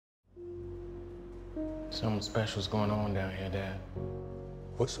Something special's going on down here, Dad.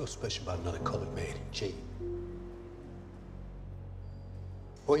 What's so special about another colored man in jail?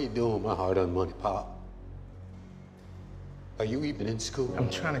 What are you doing with my hard-earned money, Pop? Are you even in school? I'm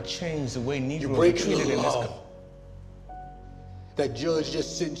trying to change the way Negroes You're are breaking treated the in this law. country. That judge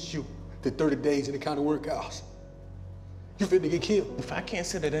just sentenced you to 30 days in the county workhouse. You finna get killed. If I can't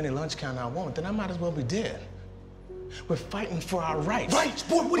sit at any lunch counter I want, then I might as well be dead. We're fighting for our rights. Rights?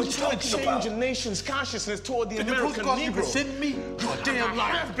 Boy, what are you trying talking to change about? the nation's consciousness toward the American Negro. You Negro. presenting me? You're a damn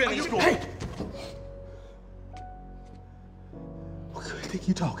liar. I have been in school. Hey! Who do you think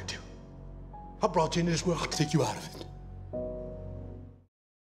you're talking to? I brought you into this world to take you out of it.